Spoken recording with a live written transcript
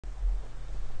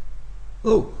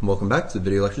Hello, and welcome back to the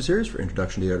video lecture series for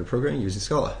Introduction to Data Programming using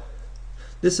Scala.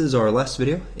 This is our last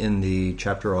video in the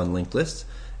chapter on linked lists,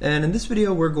 and in this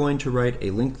video we're going to write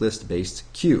a linked list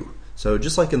based queue. So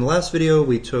just like in the last video,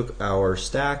 we took our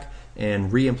stack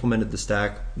and re-implemented the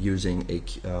stack using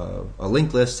a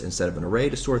linked list instead of an array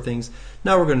to store things.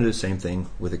 Now we're going to do the same thing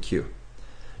with a queue.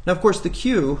 Now of course the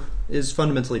queue is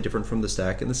fundamentally different from the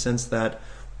stack in the sense that,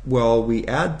 well, we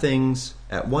add things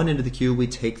at one end of the queue, we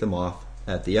take them off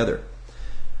at the other.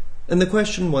 And the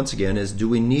question, once again, is do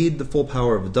we need the full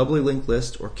power of a doubly linked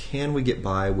list, or can we get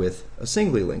by with a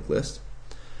singly linked list?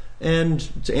 And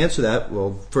to answer that,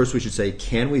 well, first we should say,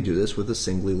 can we do this with a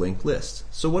singly linked list?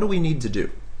 So what do we need to do?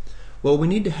 Well, we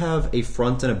need to have a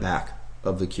front and a back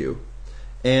of the queue.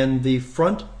 And the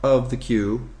front of the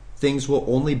queue, things will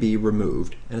only be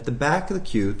removed. And at the back of the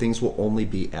queue, things will only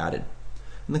be added.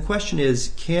 And the question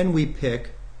is, can we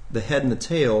pick the head and the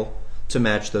tail to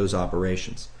match those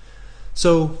operations?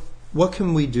 So what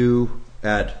can we do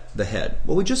at the head?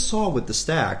 Well, we just saw with the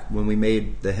stack, when we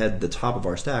made the head the top of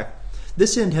our stack,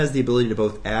 this end has the ability to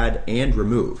both add and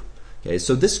remove. Okay,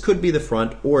 so this could be the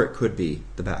front or it could be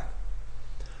the back.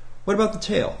 What about the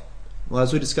tail? Well,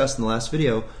 as we discussed in the last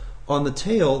video, on the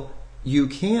tail you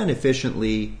can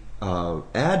efficiently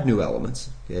add new elements.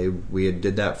 Okay, we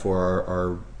did that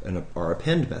for our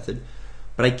append method,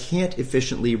 but I can't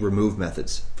efficiently remove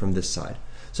methods from this side.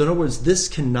 So in other words, this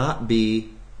cannot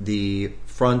be the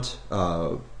front,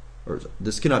 or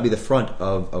this cannot be the front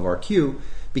of our queue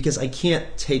because I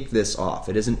can't take this off.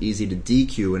 It isn't easy to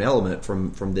dequeue an element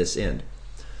from this end.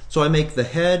 So I make the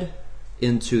head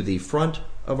into the front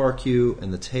of our queue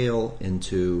and the tail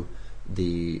into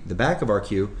the back of our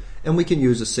queue, and we can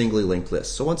use a singly linked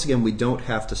list. So once again, we don't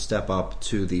have to step up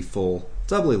to the full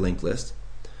doubly linked list.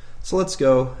 So let's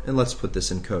go and let's put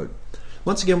this in code.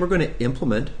 Once again, we're going to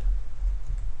implement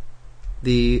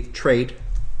the trait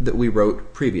that we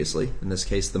wrote previously, in this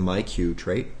case the myQueue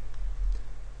trait,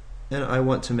 and I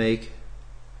want to make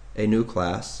a new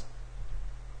class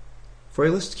for a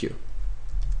list queue.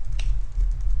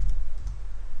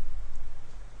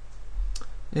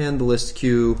 And the list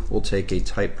queue will take a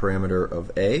type parameter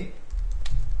of A,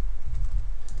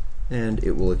 and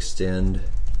it will extend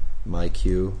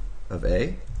myQueue of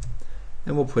A,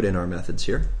 and we'll put in our methods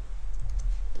here.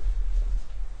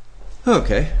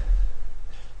 Okay.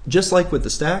 Just like with the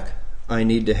stack, I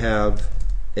need to have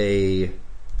a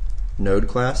node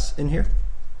class in here.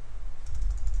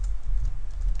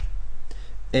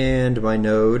 And my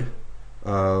node,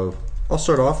 I'll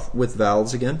start off with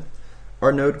vals again.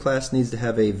 Our node class needs to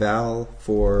have a val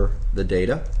for the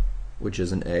data, which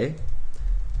is an A.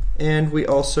 And we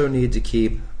also need to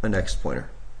keep a next pointer,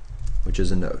 which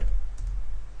is a node.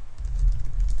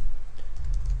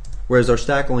 Whereas our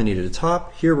stack only needed a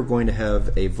top, here we're going to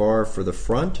have a var for the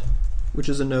front, which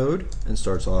is a node and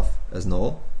starts off as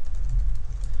null,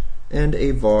 and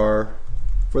a var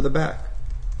for the back,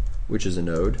 which is a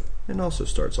node and also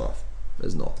starts off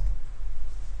as null.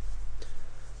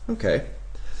 Okay,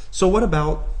 so what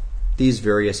about these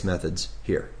various methods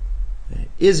here?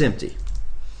 Is empty.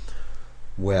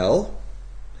 Well,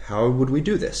 how would we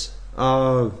do this?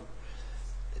 It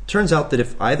turns out that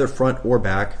if either front or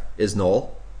back is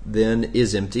null, then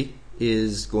is empty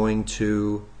is going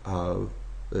to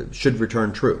should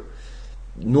return true.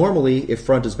 Normally, if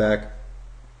front is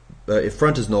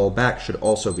null, back should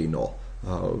also be null.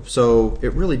 So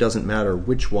it really doesn't matter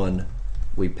which one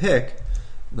we pick.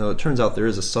 Though it turns out there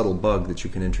is a subtle bug that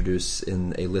you can introduce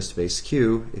in a list-based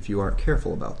queue if you aren't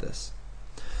careful about this.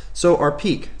 So our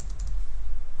peak.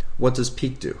 What does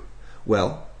peak do?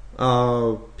 Well,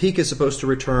 peak is supposed to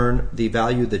return the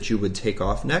value that you would take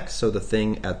off next, so the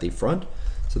thing at the front.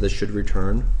 So this should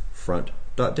return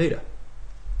front.data.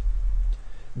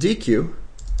 Dequeue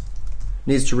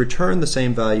needs to return the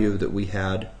same value that we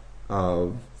had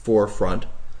for front.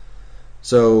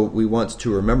 So we want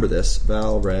to remember this,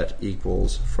 val ret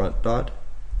equals front.data.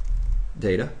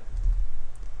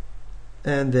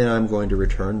 And then I'm going to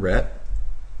return ret.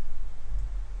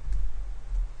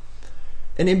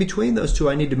 And in between those two,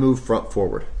 I need to move front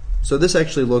forward. So this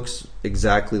actually looks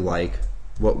exactly like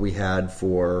what we had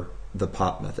for the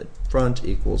pop method. Front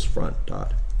equals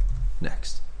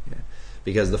front.next. Okay.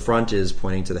 Because the front is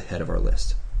pointing to the head of our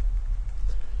list.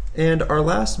 And our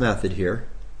last method here,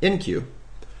 enqueue,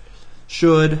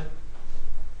 should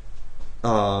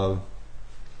add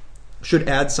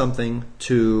something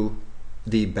to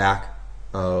the back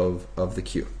of the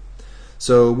queue.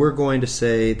 So we're going to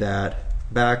say that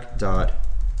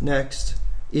back.next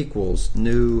equals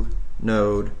new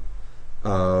node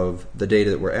of the data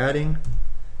that we're adding,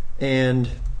 and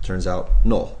turns out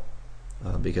null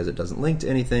because it doesn't link to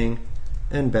anything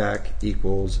and back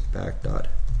equals back dot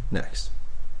next.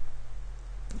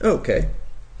 Okay,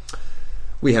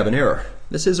 we have an error.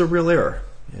 This is a real error.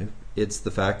 It's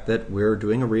the fact that we're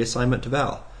doing a reassignment to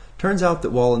val. Turns out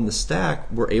that while in the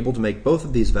stack we're able to make both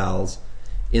of these vals,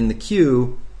 in the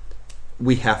queue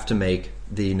we have to make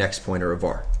the next pointer a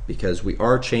var because we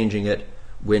are changing it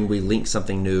when we link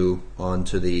something new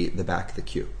onto the back of the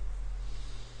queue.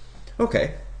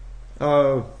 Okay,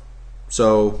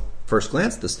 so first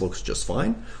glance this looks just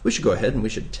fine. We should go ahead and we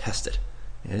should test it.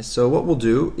 Okay, so what we'll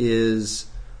do is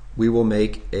we will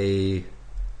make a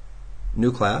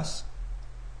new class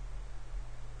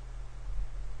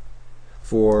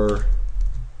for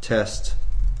test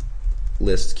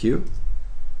list queue,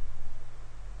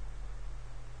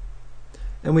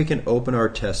 and we can open our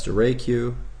test array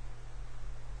queue,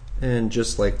 and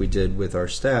just like we did with our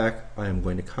stack, I am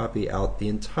going to copy out the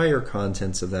entire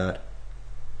contents of that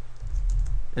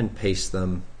and paste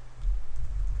them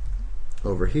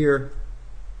over here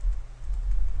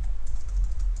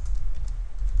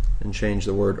and change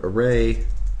the word array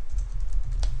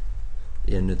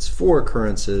in its 4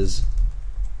 occurrences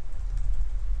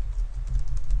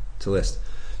to list.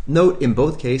 Note, in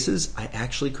both cases, I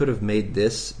actually could have made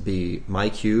this be my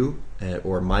queue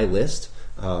or my list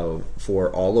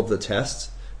for all of the tests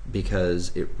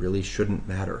because it really shouldn't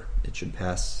matter. It should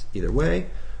pass either way.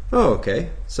 Oh,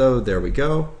 okay, so there we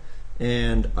go.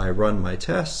 And I run my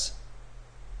tests.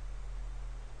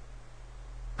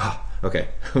 Okay,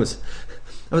 I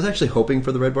was actually hoping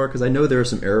for the red bar because I know there are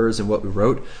some errors in what we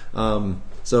wrote.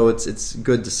 So it's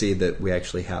good to see that we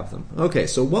actually have them. Okay,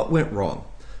 so what went wrong?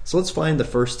 So let's find the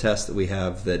first test that we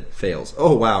have that fails.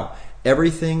 Oh wow,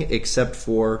 everything except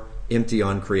for empty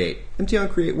on create. Empty on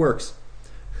create works.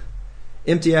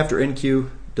 Empty after enqueue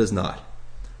does not.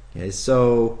 Okay,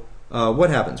 so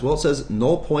what happens? Well, it says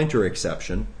null pointer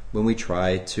exception when we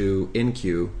try to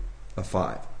enqueue a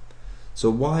 5.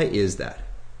 So why is that?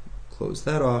 Close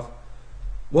that off.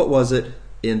 What was it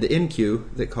in the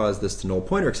enqueue that caused this to null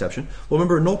pointer exception? Well,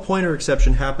 remember, null pointer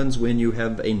exception happens when you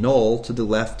have a null to the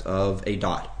left of a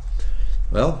dot.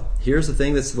 Well, here's the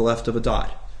thing that's to the left of a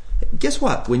dot. Guess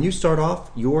what? When you start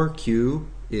off, your queue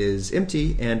is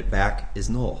empty and back is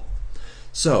null.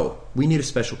 So we need a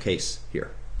special case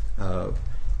here.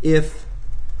 If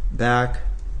back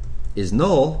is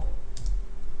null,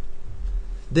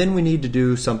 then we need to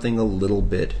do something a little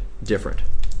bit different.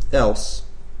 Else,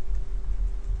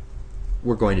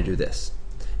 we're going to do this.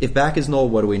 If back is null,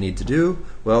 what do we need to do?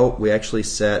 Well, we actually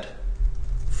set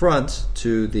front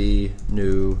to the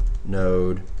new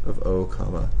node of o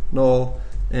comma null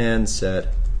and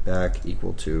set back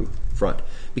equal to front.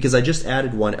 Because I just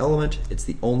added one element, it's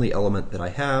the only element that I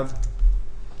have,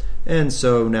 and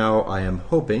so now I am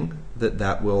hoping that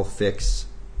that will fix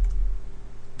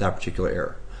that particular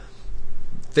error.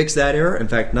 Fix that error. In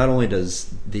fact, not only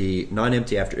does the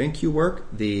non-empty after enqueue work,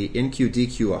 the enqueue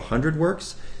dequeue 100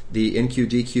 works, the enqueue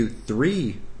dequeue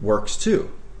 3 works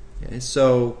too. Okay,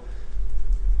 so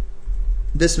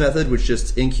this method, which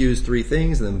just enqueues 3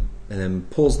 things and then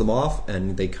pulls them off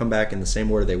and they come back in the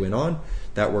same order they went on,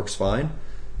 that works fine.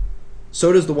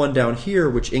 So does the one down here,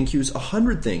 which enqueues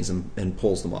 100 things and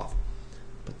pulls them off.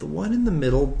 But the one in the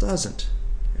middle doesn't.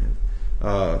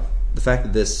 The fact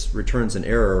that this returns an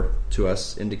error to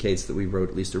us indicates that we wrote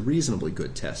at least a reasonably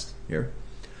good test here.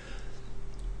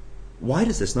 Why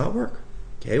does this not work?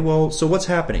 Okay, well, so what's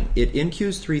happening? It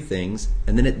enqueues 3 things,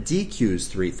 and then it dequeues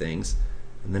 3 things,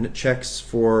 and then it checks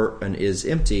for an is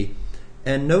empty.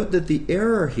 And note that the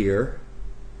error here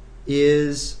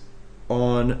is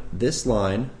on this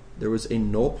line. There was a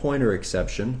null pointer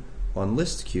exception on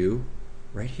list queue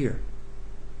right here.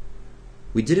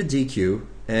 We did a dequeue,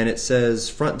 and it says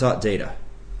front.data.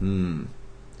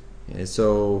 Okay,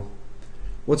 so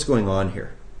what's going on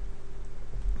here?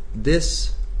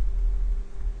 This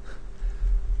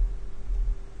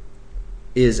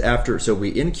is after, so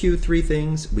we enqueue 3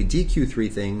 things, we dequeue 3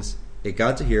 things, it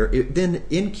got to here, it then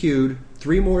enqueued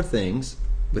 3 more things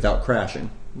without crashing.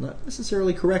 Not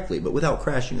necessarily correctly, but without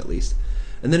crashing at least.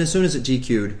 And then as soon as it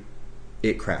dequeued,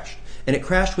 it crashed. And it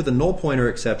crashed with a null pointer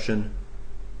exception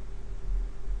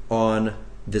on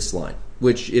this line,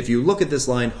 which if you look at this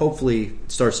line, hopefully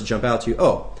it starts to jump out to you.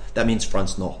 Oh, that means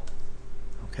front's null.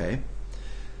 Okay.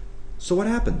 So what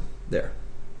happened there?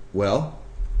 Well,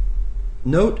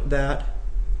 note that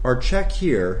our check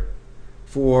here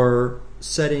for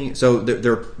setting, so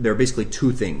there are basically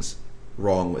 2 things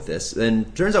wrong with this, and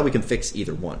it turns out we can fix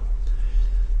either one.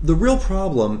 The real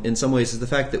problem in some ways is the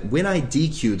fact that when I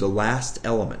dequeue the last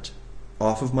element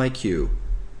off of my queue,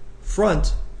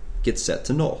 front gets set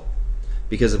to null.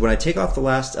 Because when I take off the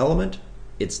last element,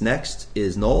 its next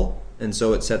is null, and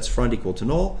so it sets front equal to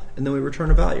null, and then we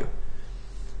return a value.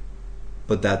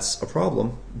 But that's a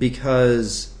problem,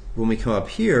 because when we come up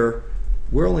here,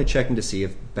 we're only checking to see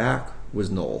if back was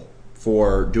null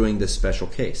for doing this special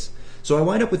case. So I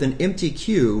wind up with an empty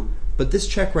queue, but this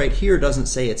check right here doesn't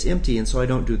say it's empty, and so I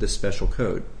don't do this special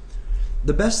code.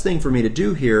 The best thing for me to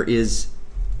do here is,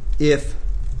 if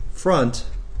front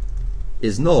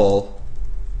is null,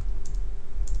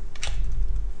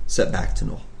 set back to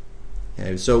null.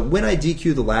 Okay, so when I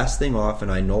dequeue the last thing off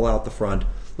and I null out the front,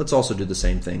 let's also do the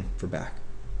same thing for back.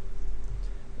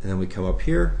 And then we come up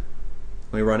here,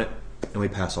 we run it, and we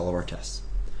pass all of our tests.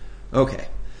 Okay,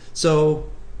 so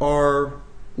our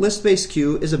list-based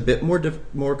queue is a bit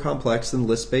more complex than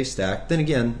list-based stack. Then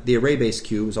again, the array-based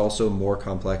queue is also more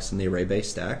complex than the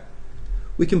array-based stack.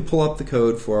 We can pull up the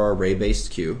code for our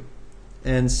array-based queue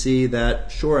and see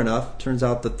that, sure enough, turns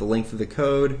out that the length of the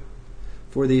code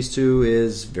for these two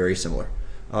is very similar.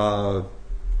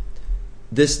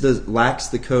 This lacks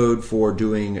the code for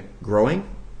doing growing,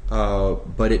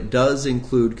 but it does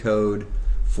include code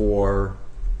for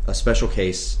a special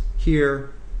case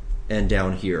here and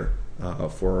down here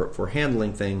for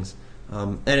handling things.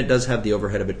 And it does have the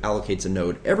overhead of it allocates a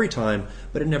node every time,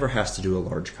 but it never has to do a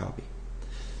large copy.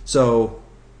 So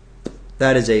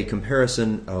that is a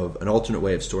comparison of an alternate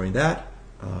way of storing that.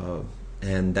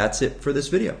 And that's it for this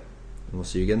video. And we'll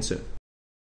see you again soon.